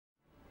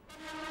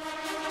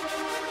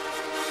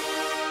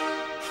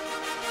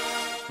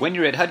When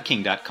you're at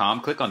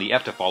HUDking.com, click on the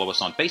F to follow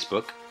us on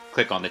Facebook,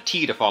 click on the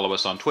T to follow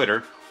us on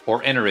Twitter,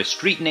 or enter a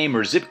street name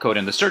or zip code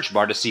in the search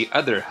bar to see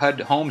other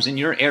HUD homes in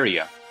your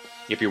area.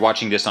 If you're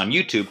watching this on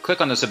YouTube,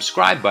 click on the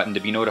subscribe button to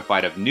be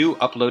notified of new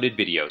uploaded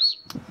videos.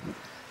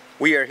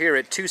 We are here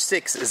at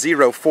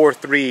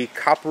 26043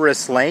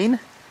 Copperas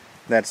Lane.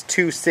 That's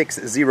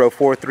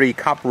 26043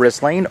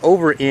 Copperas Lane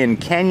over in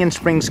Canyon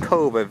Springs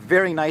Cove, a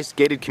very nice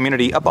gated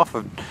community up off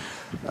of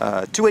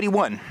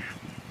 281.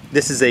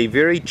 This is a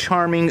very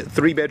charming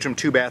 3-bedroom,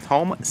 2-bath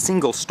home,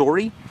 single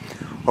story,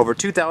 over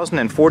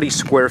 2,040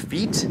 square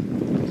feet.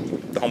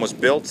 The home was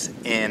built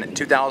in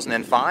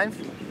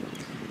 2005,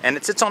 and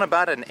it sits on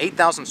about an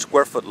 8,000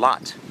 square foot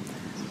lot.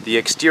 The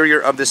exterior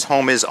of this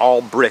home is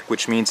all brick,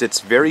 which means it's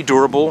very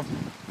durable,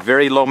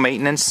 very low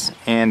maintenance,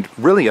 and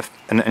really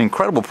an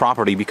incredible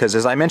property because,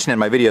 as I mentioned in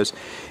my videos,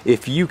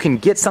 if you can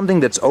get something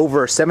that's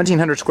over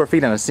 1,700 square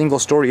feet on a single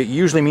story, it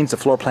usually means the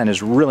floor plan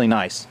is really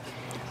nice.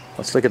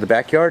 Let's look at the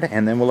backyard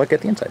and then we'll look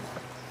at the inside.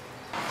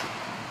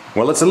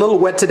 Well, it's a little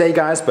wet today,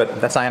 guys,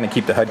 but that's not going to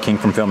keep the HUD King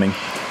from filming.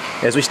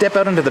 As we step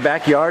out into the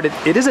backyard,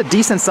 it is a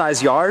decent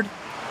sized yard.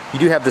 You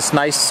do have this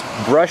nice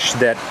brush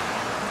that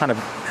kind of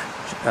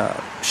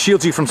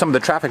shields you from some of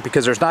the traffic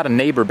because there's not a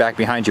neighbor back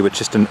behind you, it's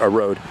just a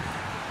road.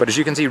 But as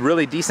you can see,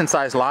 really decent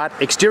sized lot.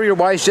 Exterior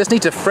wise, just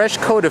needs a fresh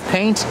coat of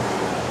paint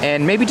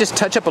and maybe just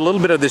touch up a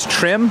little bit of this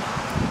trim.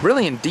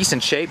 Really in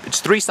decent shape. It's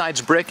 3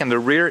 sides brick and the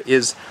rear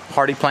is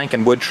hardy plank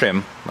and wood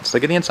trim. Let's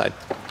look at the inside.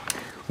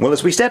 Well,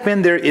 as we step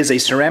in, there is a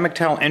ceramic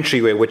tile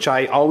entryway, which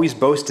I always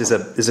boast is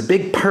a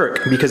big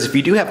perk, because if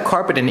you do have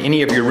carpet in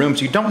any of your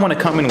rooms, you don't want to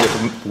come in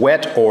with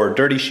wet or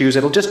dirty shoes.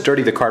 It'll just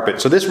dirty the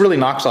carpet. So this really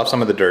knocks off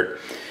some of the dirt.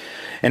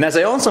 And as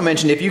I also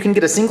mentioned, if you can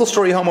get a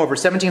single-story home over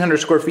 1,700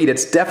 square feet,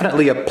 it's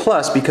definitely a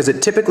plus because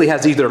it typically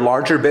has either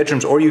larger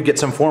bedrooms or you get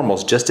some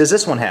formals, just as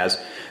this one has.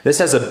 This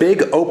has a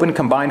big, open,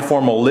 combined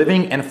formal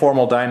living and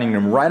formal dining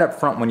room right up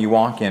front when you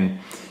walk in.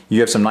 You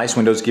have some nice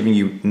windows giving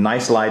you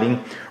nice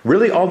lighting.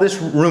 Really, all this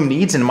room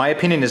needs, in my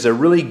opinion, is a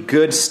really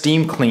good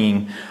steam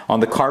clean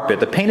on the carpet.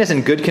 The paint is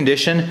in good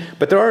condition,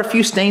 but there are a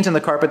few stains on the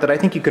carpet that I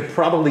think you could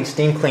probably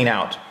steam clean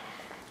out.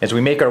 As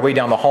we make our way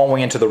down the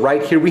hallway and to the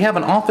right here, we have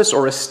an office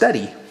or a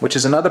study, which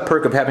is another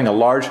perk of having a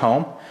large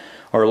home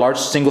or a large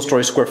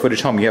single-story square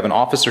footage home. You have an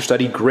office or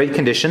study, great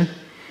condition.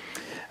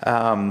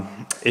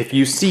 If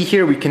you see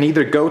here, we can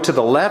either go to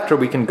the left or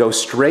we can go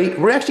straight.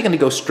 We're actually going to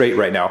go straight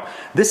right now.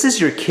 This is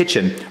your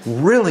kitchen.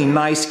 Really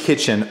nice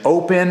kitchen,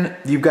 open.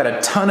 You've got a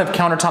ton of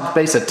countertop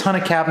space, a ton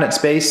of cabinet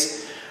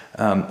space.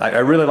 I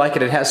really like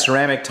it. It has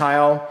ceramic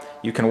tile.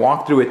 You can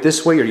walk through it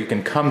this way or you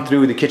can come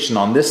through the kitchen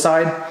on this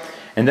side.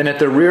 And then at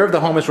the rear of the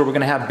home is where we're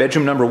going to have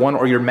bedroom number 1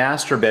 or your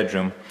master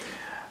bedroom.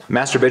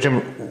 Master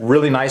bedroom,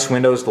 really nice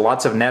windows,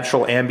 lots of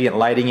natural ambient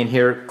lighting in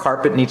here.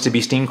 Carpet needs to be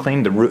steam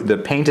cleaned. The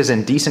paint is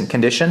in decent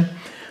condition.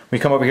 We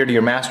come over here to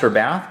your master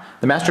bath.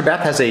 The master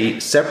bath has a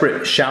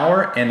separate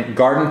shower and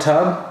garden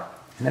tub.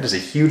 And that is a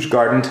huge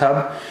garden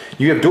tub.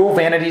 You have dual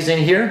vanities in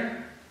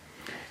here.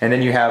 And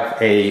then you have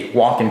a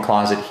walk-in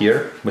closet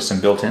here with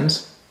some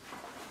built-ins.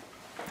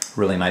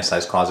 Really nice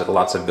sized closet,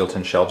 lots of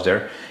built-in shelves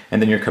there.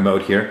 And then your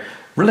commode here.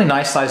 Really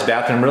nice sized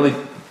bathroom, really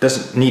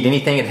doesn't need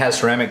anything. It has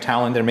ceramic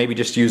tile in there. Maybe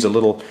just use a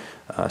little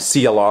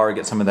CLR,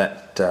 get some of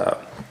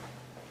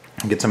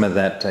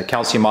that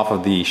calcium off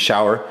of the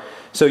shower.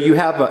 So you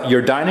have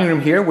your dining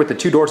room here with the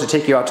 2 doors to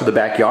take you out to the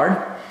backyard.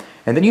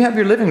 And then you have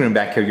your living room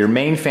back here, your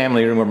main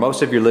family room where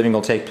most of your living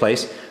will take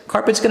place.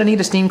 Carpet's going to need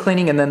a steam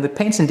cleaning, and then the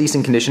paint's in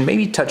decent condition,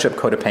 maybe touch-up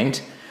coat of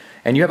paint.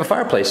 And you have a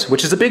fireplace,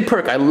 which is a big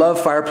perk. I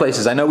love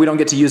fireplaces. I know we don't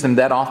get to use them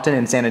that often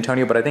in San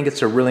Antonio, but I think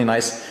it's a really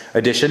nice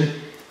addition.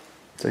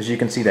 So as you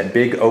can see, that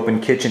big open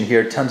kitchen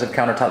here, tons of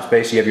countertop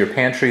space. You have your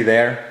pantry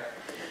there.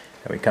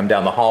 And we come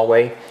down the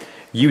hallway.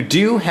 You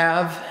do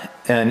have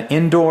an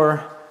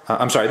indoor,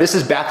 this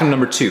is bathroom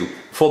number 2,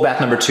 full bath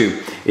number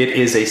 2. It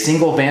is a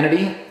single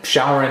vanity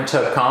shower and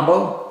tub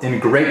combo in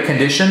great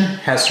condition,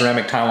 has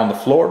ceramic tile on the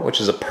floor, which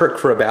is a perk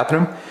for a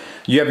bathroom.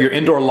 You have your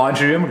indoor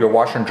laundry room, your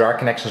washer and dryer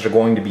connections are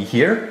going to be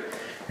here.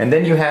 And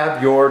then you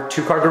have your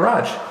 2-car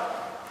garage.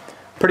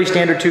 Pretty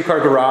standard 2-car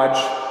garage,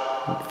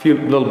 a few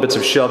little bits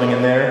of shelving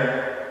in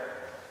there.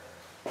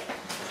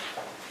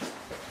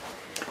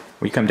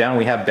 We come down,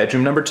 we have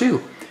bedroom number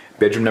 2.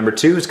 Bedroom number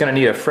 2 is going to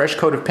need a fresh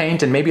coat of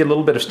paint and maybe a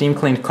little bit of steam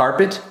cleaned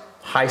carpet.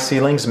 High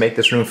ceilings make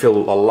this room feel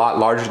a lot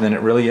larger than it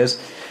really is.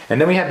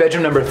 And then we have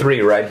bedroom number 3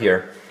 right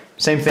here.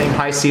 Same thing,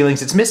 high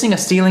ceilings. It's missing a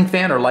ceiling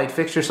fan or light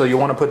fixture, so you'll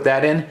want to put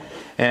that in.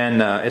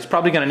 And it's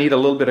probably going to need a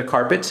little bit of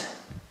carpet.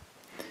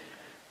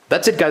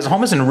 That's it, guys. The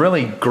home is in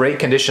really great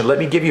condition. Let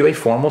me give you a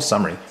formal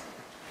summary.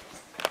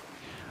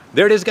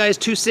 There it is, guys,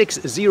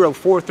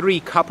 26043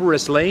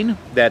 Copperas Lane.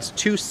 That's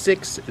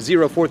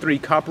 26043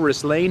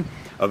 Copperas Lane.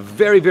 A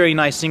very, very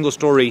nice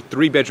single-story,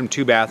 3-bedroom,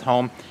 2-bath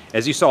home.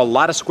 As you saw, a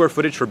lot of square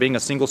footage for being a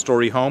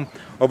single-story home,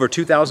 over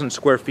 2,000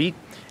 square feet.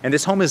 And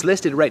this home is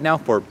listed right now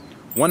for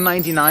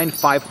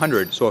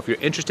 $199,500. So if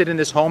you're interested in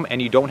this home and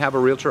you don't have a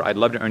realtor, I'd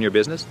love to earn your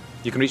business.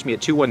 You can reach me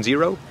at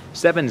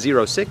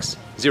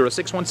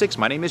 210-706-0616.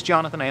 My name is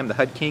Jonathan. I am the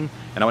HUD King,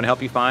 and I want to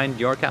help you find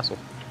your castle.